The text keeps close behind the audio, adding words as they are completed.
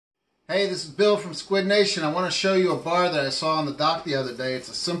Hey, this is Bill from Squidnation. I want to show you a bar that I saw on the dock the other day. It's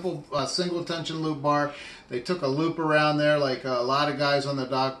a simple single tension loop bar. They took a loop around there like a lot of guys on the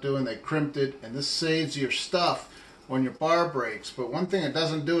dock do, and they crimped it, and this saves your stuff when your bar breaks. But one thing it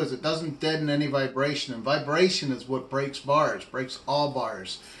doesn't do is it doesn't deaden any vibration, and vibration is what breaks bars, breaks all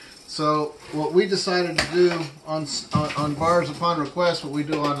bars. So what we decided to do on bars upon request, what we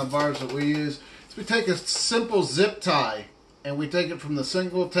do on the bars that we use, is we take a simple zip tie and we take it from the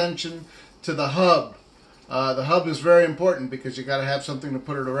single tension to the hub. The hub is very important because you got to have something to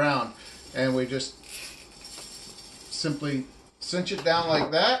put it around, and we just simply cinch it down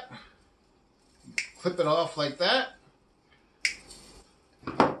like that, clip it off like that,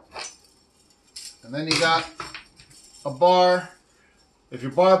 and then you got a bar. If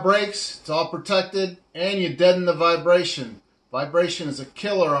your bar breaks, it's all protected, and you deaden the vibration. Vibration is a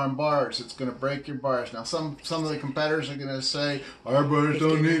killer on bars. It's going to break your bars. Now, some of the competitors are going to say, our bars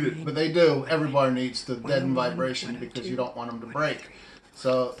don't need it. But they do. Every bar needs to deaden vibration because you don't want them to break.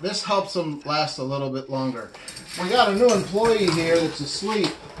 So this helps them last a little bit longer. We got a new employee here that's asleep.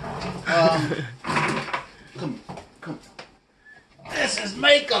 Come. This is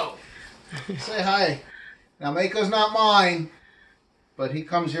Mako. Say hi. Now, Mako's not mine, but he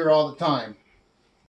comes here all the time.